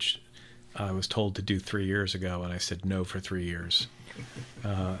Heart, which I was told to do 3 years ago, and I said no for 3 years,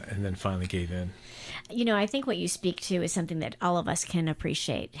 and then finally gave in. I think what you speak to is something that all of us can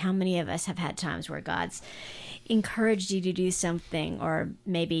appreciate. How many of us have had times where God's encouraged you to do something, or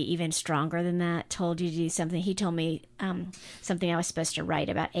maybe even stronger than that, told you to do something? He told me something I was supposed to write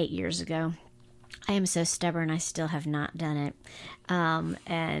about 8 years ago. I am so stubborn, I still have not done it.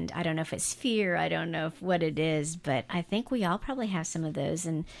 And I don't know if it's fear, I don't know what it is, but I think we all probably have some of those.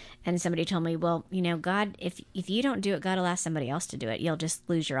 And somebody told me, well, God, if you don't do it, God will ask somebody else to do it. You'll just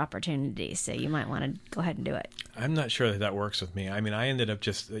lose your opportunity. So you might want to go ahead and do it. I'm not sure that works with me. I mean, I ended up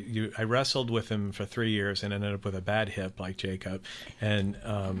I wrestled with him for 3 years and ended up with a bad hip like Jacob, and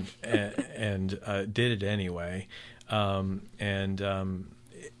did it anyway.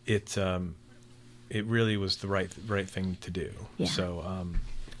 It really was the right thing to do. Yeah. So,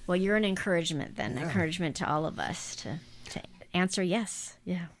 well, you're an encouragement then, encouragement to all of us to answer yes.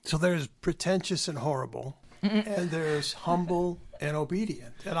 Yeah. So there's pretentious and horrible, and there's humble and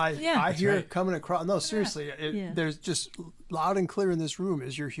obedient. And I hear it coming across. No, seriously, there's just loud and clear in this room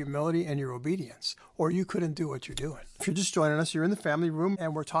is your humility and your obedience, or you couldn't do what you're doing. If you're just joining us, you're in the family room,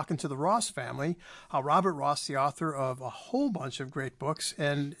 and we're talking to the Ross family. Robert Ross, the author of a whole bunch of great books,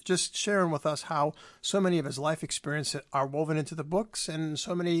 and just sharing with us how so many of his life experiences are woven into the books, and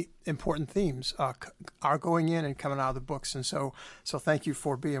so many important themes are going in and coming out of the books. And so thank you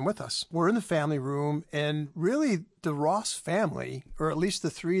for being with us. We're in the family room, and really the Ross family, or at least the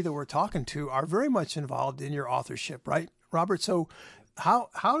three that we're talking to, are very much involved in your authorship, right, Robert? So how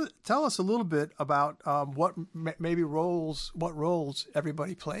tell us a little bit about what roles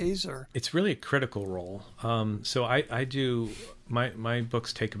everybody plays, or it's really a critical role. So I do my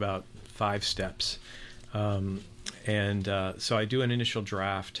books take about 5 steps, and so I do an initial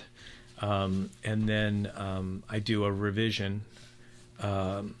draft, And then I do a revision,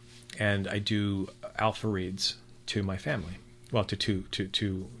 and I do alpha reads to my family. Well,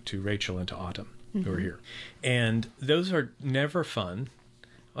 to Rachel and to Autumn, who are here. And those are never fun.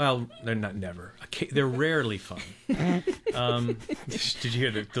 Well, they're not never. They're rarely fun. Did you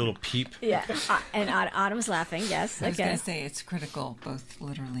hear the little peep? Yeah, and Autumn's laughing, yes. I was going to say it's critical, both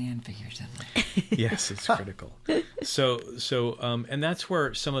literally and figuratively. Yes, it's critical. So, and that's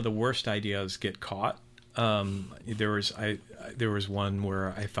where some of the worst ideas get caught. There was one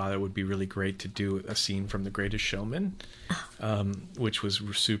where I thought it would be really great to do a scene from The Greatest Showman, which was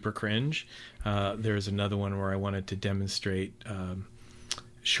super cringe. There's another one where I wanted to demonstrate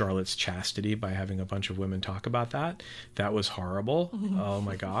Charlotte's chastity by having a bunch of women talk about that. That was horrible. Oh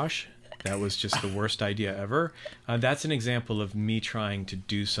my gosh. That was just the worst idea ever. That's an example of me trying to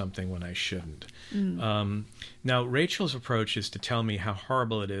do something when I shouldn't. Now, Rachel's approach is to tell me how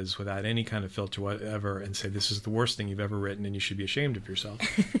horrible it is without any kind of filter whatever and say, this is the worst thing you've ever written and you should be ashamed of yourself.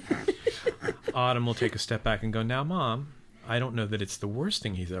 Autumn will take a step back and go, now, Mom, I don't know that it's the worst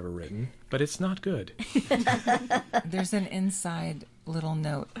thing he's ever written, but it's not good. There's an inside little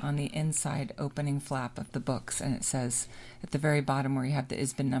note on the inside opening flap of the books, and it says at the very bottom where you have the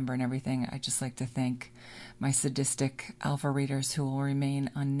ISBN number and everything, I'd just like to thank my sadistic alpha readers who will remain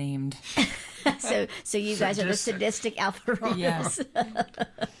unnamed. So you guys are the sadistic alpha readers. Yeah.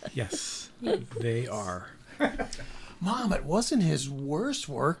 Yes, they are. Mom, it wasn't his worst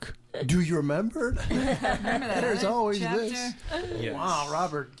work. Do you remember? There's always chapter? this. Yes. Wow,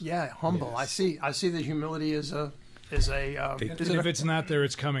 Robert. Yeah, humble. Yes. I see that humility is a if it's not there,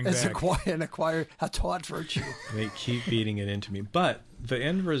 it's coming it's back. a taught virtue. They keep beating it into me. But the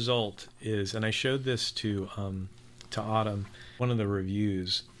end result is, and I showed this to Autumn, one of the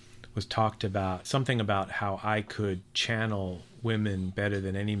reviews was talked about something about how I could channel women better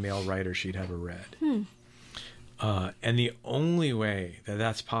than any male writer she'd ever read. And the only way that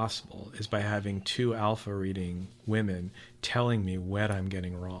that's possible is by having two alpha reading women telling me what I'm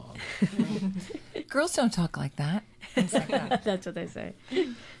getting wrong. Girls don't talk like that. That's what they say.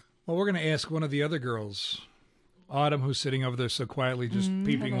 Well, we're going to ask one of the other girls, Autumn, who's sitting over there so quietly, just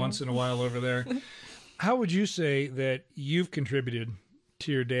peeping once in a while over there. How would you say that you've contributed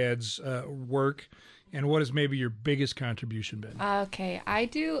to your dad's work, and what has maybe your biggest contribution been? Okay, I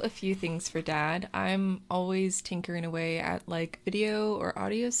do a few things for Dad. I'm always tinkering away at like video or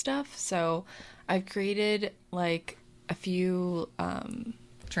audio stuff, so I've created like a few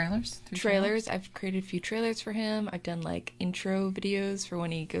trailers. I've created a few trailers for him. I've done like intro videos for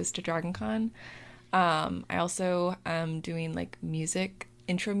when he goes to DragonCon. I also am doing like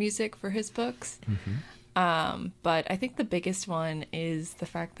intro music for his books. But I think the biggest one is the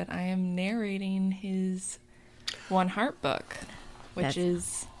fact that I am narrating his One Heart book, which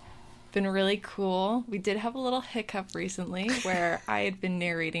has been really cool. We did have a little hiccup recently where I had been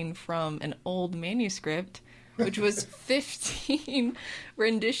narrating from an old manuscript, which was 15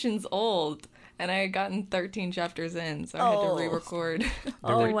 renditions old, and I had gotten 13 chapters in, so I had to re-record.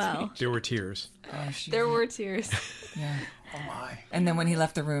 Wow. There were tears. There were tears. Yeah. Oh, my. And then when he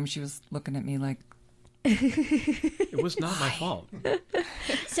left the room, she was looking at me like, It was not my fault.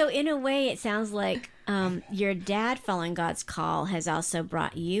 So in a way, it sounds like your dad following God's call has also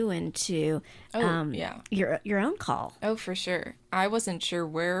brought you into your own call. Oh, for sure. I wasn't sure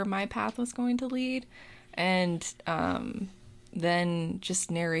where my path was going to lead, and then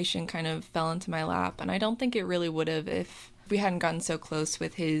just narration kind of fell into my lap, and I don't think it really would have if we hadn't gotten so close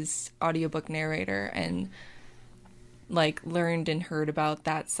with his audiobook narrator and like learned and heard about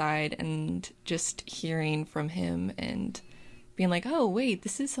that side, and just hearing from him and being like, oh wait,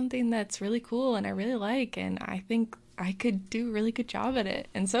 this is something that's really cool and I really like, and I think I could do a really good job at it.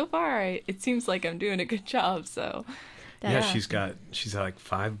 And so far it seems like I'm doing a good job. So she's got like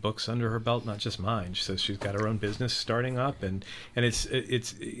 5 books under her belt, not just mine. So she's got her own business starting up, and it's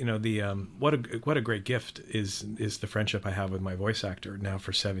you know, the what a great gift is the friendship I have with my voice actor now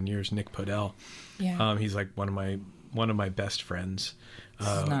for 7 years, Nick Podell. Yeah. He's like one of my best friends. This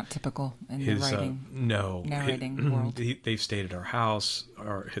is not typical in the writing, narrating world. They've stayed at our house.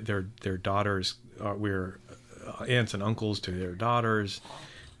 Their daughters we're aunts and uncles to their daughters.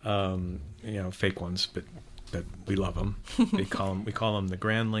 You know, fake ones, but we love them. We call them the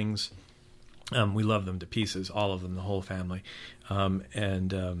Grandlings. We love them to pieces, all of them, the whole family.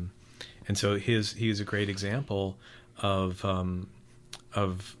 And so he is a great example of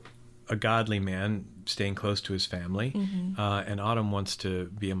a godly man staying close to his family. And Autumn wants to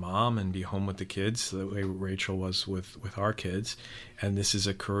be a mom and be home with the kids the way Rachel was with our kids. And this is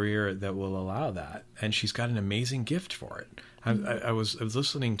a career that will allow that. And she's got an amazing gift for it. I was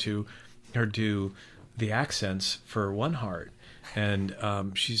listening to her do the accents for One Heart, and I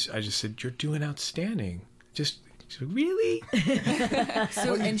just said, "You're doing outstanding." She's like, really?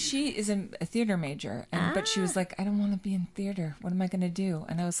 So, and she is a theater major, but she was like, "I don't want to be in theater. What am I going to do?"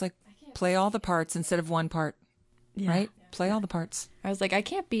 And I was like, "Play all the parts instead of one part, right? Play all the parts." I was like, I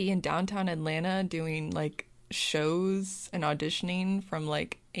can't be in downtown Atlanta doing like shows and auditioning from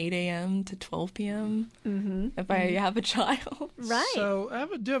like 8 a.m. to 12 p.m. If I have a child. Right. So I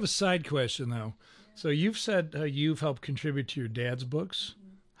do have a side question, though. So you've said you've helped contribute to your dad's books.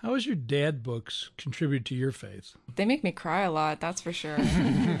 How has your dad books contribute to your faith? They make me cry a lot, that's for sure.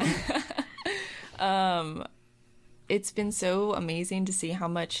 It's been so amazing to see how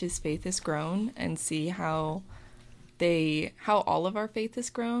much his faith has grown and see how all of our faith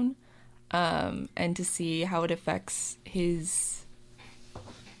has grown, and to see how it affects his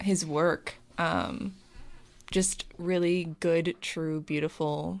work. Just really good, true,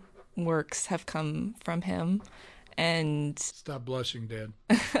 beautiful works have come from him. And stop blushing, Dad.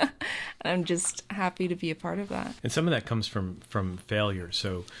 I'm just happy to be a part of that. And some of that comes from failure.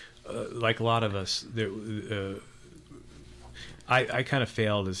 So, like a lot of us, I kind of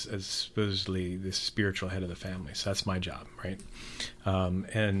failed as supposedly the spiritual head of the family. So that's my job, right?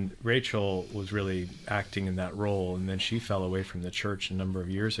 And Rachel was really acting in that role, and then she fell away from the church a number of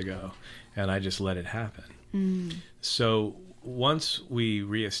years ago, and I just let it happen. So once we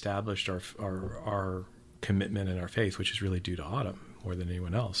reestablished our commitment and our faith, which is really due to Autumn more than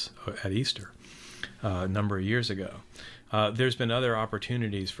anyone else at Easter a number of years ago, there's been other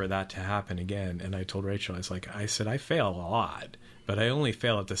opportunities for that to happen again. And I told Rachel, I said, I fail a lot, but I only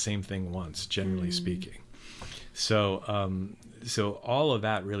fail at the same thing once, generally speaking. So so all of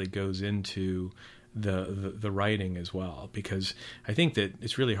that really goes into the writing as well, because I think that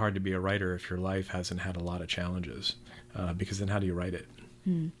it's really hard to be a writer if your life hasn't had a lot of challenges, because then how do you write it?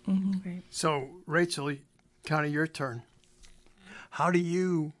 Right. So, Rachel, kind of your turn. How do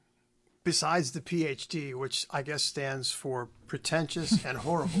you, besides the PhD, which I guess stands for pretentious and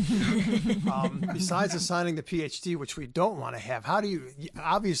horrible, besides assigning the PhD, which we don't want to have, how do you,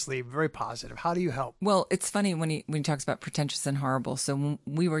 obviously very positive, how do you help? Well, it's funny when he talks about pretentious and horrible. So when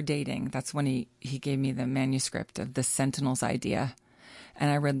we were dating, that's when he gave me the manuscript of the Sentinels idea.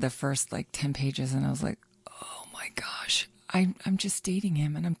 And I read the first 10 pages and I was like, oh my gosh, I'm just dating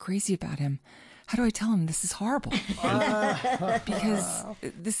him and I'm crazy about him. How do I tell him this is horrible? Because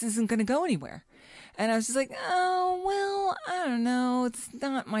this isn't going to go anywhere. And I was just like, oh, well, I don't know. It's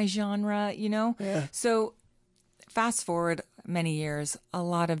not my genre, Yeah. So fast forward many years, a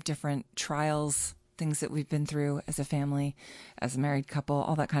lot of different trials, things that we've been through as a family, as a married couple,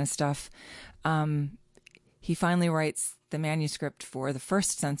 all that kind of stuff. He finally writes the manuscript for the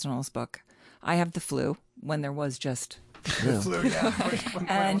first Sentinels book. I have the flu when there was just the flu, yeah.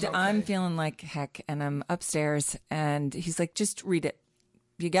 And I'm feeling like heck, and I'm upstairs, and he's like, just read it.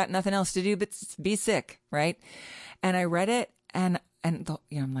 You got nothing else to do but be sick, right? And I read it, and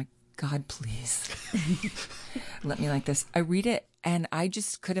I'm like, God, please, let me like this. I read it, and I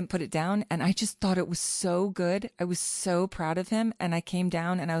just couldn't put it down, and I just thought it was so good. I was so proud of him, and I came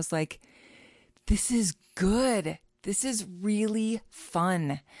down, and I was like, this is good. This is really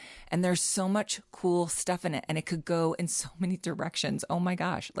fun. And there's so much cool stuff in it. And it could go in so many directions. Oh my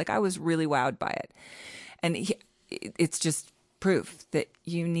gosh. I was really wowed by it. And it's just proof that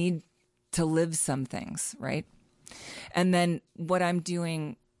you need to live some things, right? And then what I'm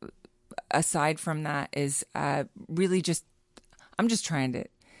doing aside from that is really I'm just trying to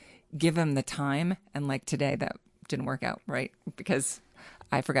give him the time. And today that didn't work out, right? Because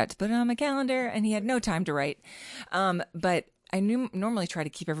I forgot to put it on my calendar and he had no time to write. But I normally try to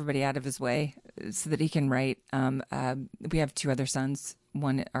keep everybody out of his way so that he can write. We have two other sons.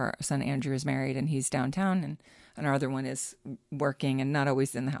 Our son Andrew is married and he's downtown, and our other one is working and not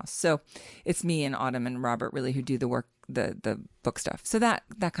always in the house. So it's me and Autumn and Robert really who do the work, the book stuff. So that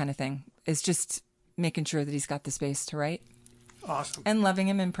kind of thing is just making sure that he's got the space to write. Awesome. And loving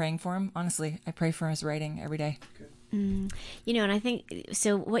him and praying for him. Honestly, I pray for his writing every day. Good. And I think,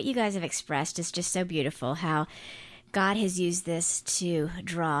 so what you guys have expressed is just so beautiful, how God has used this to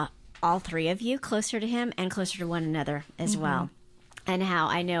draw all three of you closer to him and closer to one another as well. And how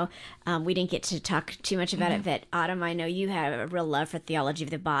I know we didn't get to talk too much about it, but Autumn, I know you have a real love for theology of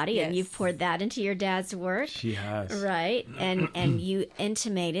the body, and you've poured that into your dad's work. She has. Right. And you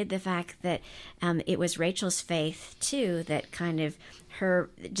intimated the fact that it was Rachel's faith, too, that kind of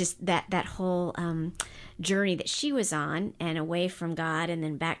just that whole journey that she was on and away from God and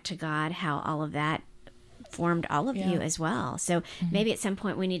then back to God, how all of that formed all of you as well. So maybe at some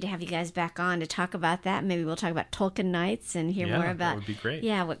point we need to have you guys back on to talk about that. Maybe we'll talk about Tolkien Nights and hear more about that would be great.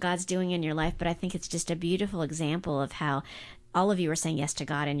 what God's doing in your life. But I think it's just a beautiful example of how all of you are saying yes to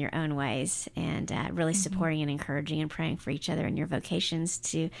God in your own ways, and really supporting and encouraging and praying for each other in your vocations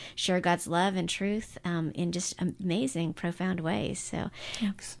to share God's love and truth in just amazing, profound ways. So,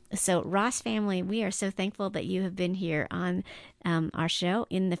 So Ross family, we are so thankful that you have been here on our show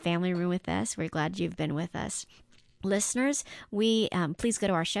in the family room with us. We're glad you've been with us. Listeners, we please go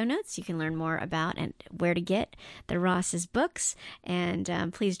to our show notes. You can learn more about and where to get the Ross's books.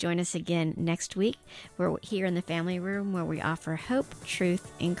 And please join us again next week. We're here in the family room where we offer hope,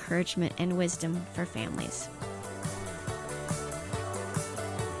 truth, encouragement, and wisdom for families.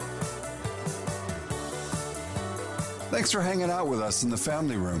 Thanks for hanging out with us in the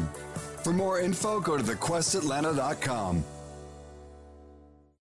family room. For more info, go to thequestatlanta.com.